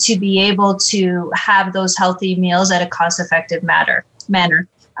to be able to have those healthy meals at a cost-effective manner.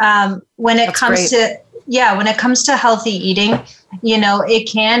 When it comes to healthy eating, it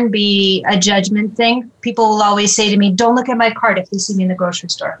can be a judgment thing. People will always say to me, don't look at my cart if they see me in the grocery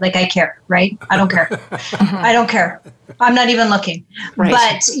store. Like, I care, right? I don't care. I don't care. I'm not even looking. Right.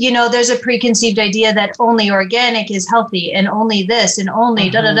 But, there's a preconceived idea that only organic is healthy and only this and only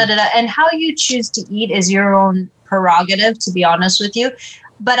da-da-da-da-da. And how you choose to eat is your own prerogative, to be honest with you.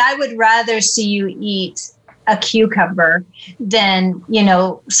 But I would rather see you eat a cucumber than,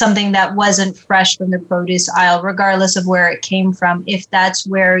 something that wasn't fresh from the produce aisle, regardless of where it came from, if that's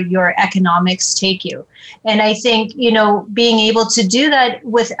where your economics take you. And I think, being able to do that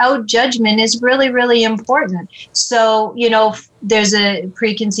without judgment is really, really important. So, there's a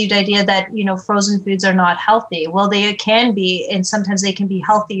preconceived idea that, frozen foods are not healthy. Well, they can be, and sometimes they can be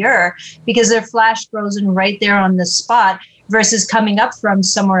healthier because they're flash frozen right there on the spot versus coming up from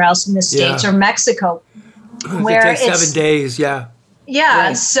somewhere else in the States or Mexico. Where it takes 7 days, Yeah.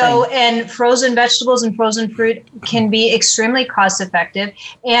 Right, so, and frozen vegetables and frozen fruit can be extremely cost effective.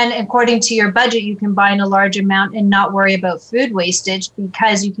 And according to your budget, you can buy in a large amount and not worry about food wastage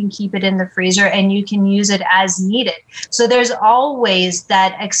because you can keep it in the freezer and you can use it as needed. So there's always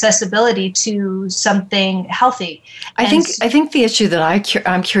that accessibility to something healthy. I think the issue that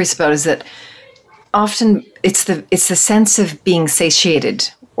I'm curious about is that often it's the sense of being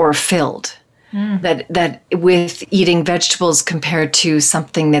satiated or filled. That with eating vegetables compared to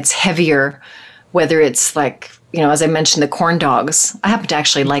something that's heavier, whether it's like, as I mentioned, the corn dogs. I happen to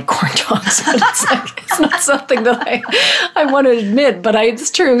actually like corn dogs, but it's not something that I want to admit, but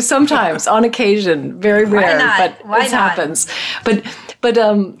it's true sometimes, on occasion, very rare, but it happens. But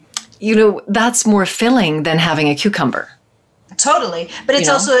that's more filling than having a cucumber. Totally. But it's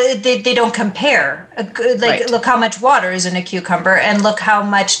also, they don't compare. Look how much water is in a cucumber and look how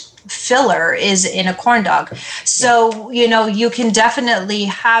much filler is in a corn dog. So, you can definitely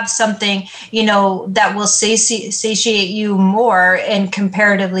have something, that will satiate you more, and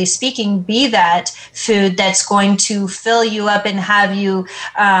comparatively speaking, be that food that's going to fill you up and have you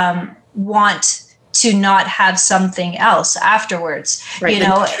want to not have something else afterwards. Right,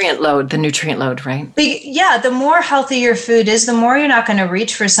 the nutrient load, right? The more healthy your food is, the more you're not going to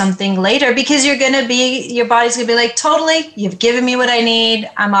reach for something later, because your body's going to be like, totally, you've given me what I need,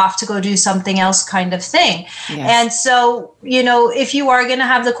 I'm off to go do something else kind of thing. Yes. And so, if you are going to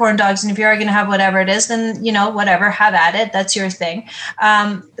have the corn dogs and if you are going to have whatever it is, then, whatever, have at it. That's your thing.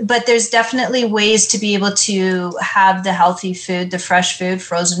 But there's definitely ways to be able to have the healthy food, the fresh food,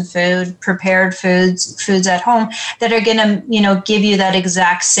 frozen food, prepared foods at home that are going to, give you that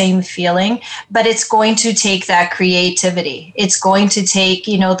exact same feeling, but it's going to take that creativity. It's going to take,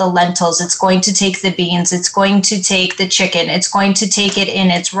 the lentils. It's going to take the beans. It's going to take the chicken. It's going to take it in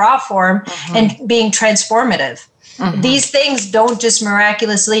its raw form and being transformative. Mm-hmm. These things don't just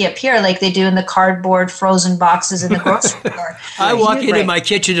miraculously appear like they do in the cardboard frozen boxes in the grocery store. I walk into my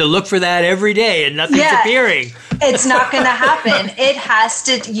kitchen to look for that every day and nothing's appearing. It's not going to happen.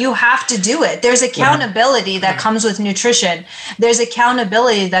 You have to do it. There's accountability that comes with nutrition. There's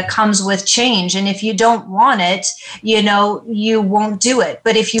accountability that comes with change. And if you don't want it, you won't do it.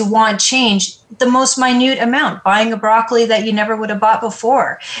 But if you want change, the most minute amount, buying a broccoli that you never would have bought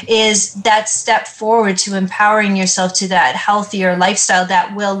before, is that step forward to empowering yourself to that healthier lifestyle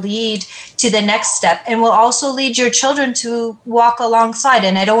that will lead to the next step and will also lead your children to walk alongside.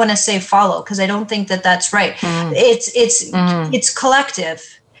 And I don't want to say follow, because I don't think that that's right. It's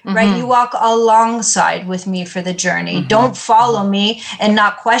collective. Right? You walk alongside with me for the journey. Don't follow me and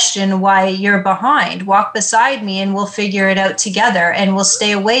not question why you're behind. Walk beside me and we'll figure it out together, and we'll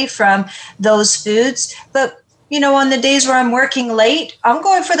stay away from those foods. But, on the days where I'm working late, I'm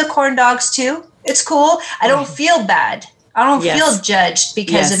going for the corn dogs too. It's cool. I don't feel bad. I don't feel judged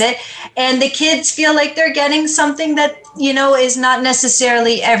because of it. And the kids feel like they're getting something that, is not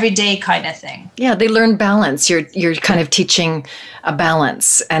necessarily everyday kind of thing. Yeah, they learn balance. You're kind of teaching a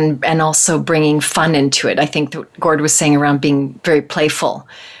balance and also bringing fun into it. I think that Gord was saying around being very playful.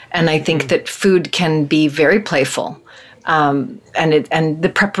 And I think that food can be very playful. And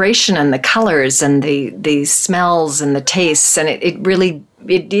the preparation and the colors and the smells and the tastes, and it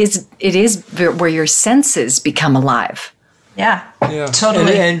is where your senses become alive. Yeah,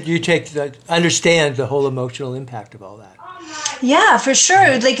 totally. And you understand the whole emotional impact of all that. Yeah, for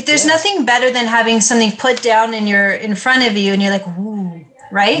sure. Like, there's nothing better than having something put down in front of you, and you're like, ooh,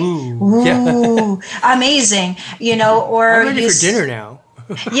 right? Ooh, amazing. Or I'm ready for dinner now.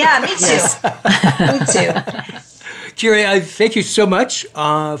 Yeah, me too. Me too. Jerry, thank you so much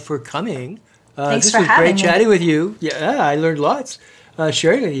for coming. Thanks this for was having great me. chatting with you. Yeah, I learned lots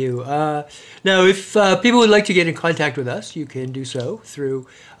sharing with you. Now, if people would like to get in contact with us, you can do so through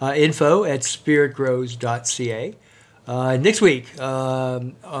info@spiritgrows.ca. Next week,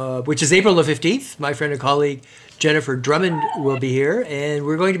 which is April the 15th, my friend and colleague Jennifer Drummond will be here, and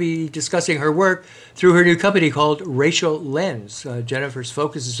we're going to be discussing her work through her new company called Racial Lens. Jennifer's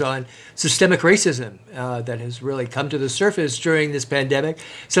focus is on systemic racism that has really come to the surface during this pandemic,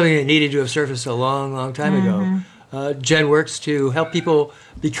 something that needed to have surfaced a long, long time ago. Jen works to help people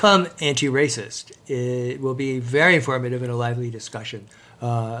become anti-racist. It will be very informative and a lively discussion.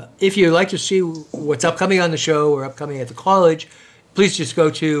 If you'd like to see what's upcoming on the show or upcoming at the college, please just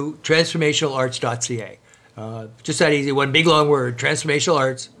go to transformationalarts.ca. Just that easy, one big long word,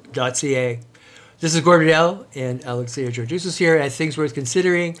 transformationalarts.ca. This is Gord Riddell and Alexia Georgiousis here at Things Worth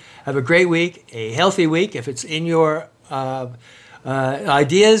Considering. Have a great week, a healthy week. If it's in your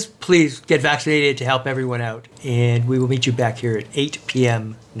ideas, please get vaccinated to help everyone out. And we will meet you back here at 8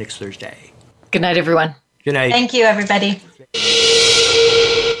 p.m. next Thursday. Good night, everyone. Good night. Thank you, everybody.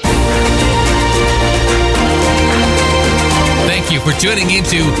 Thank you for tuning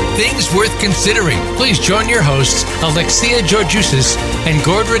into Things Worth Considering. Please join your hosts, Alexia Georgiousis and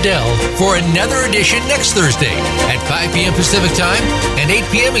Gord Riddell, for another edition next Thursday at 5 p.m. Pacific Time and 8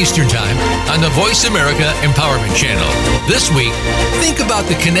 p.m. Eastern Time on the Voice America Empowerment Channel. This week, think about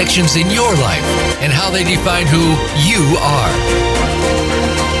the connections in your life and how they define who you are.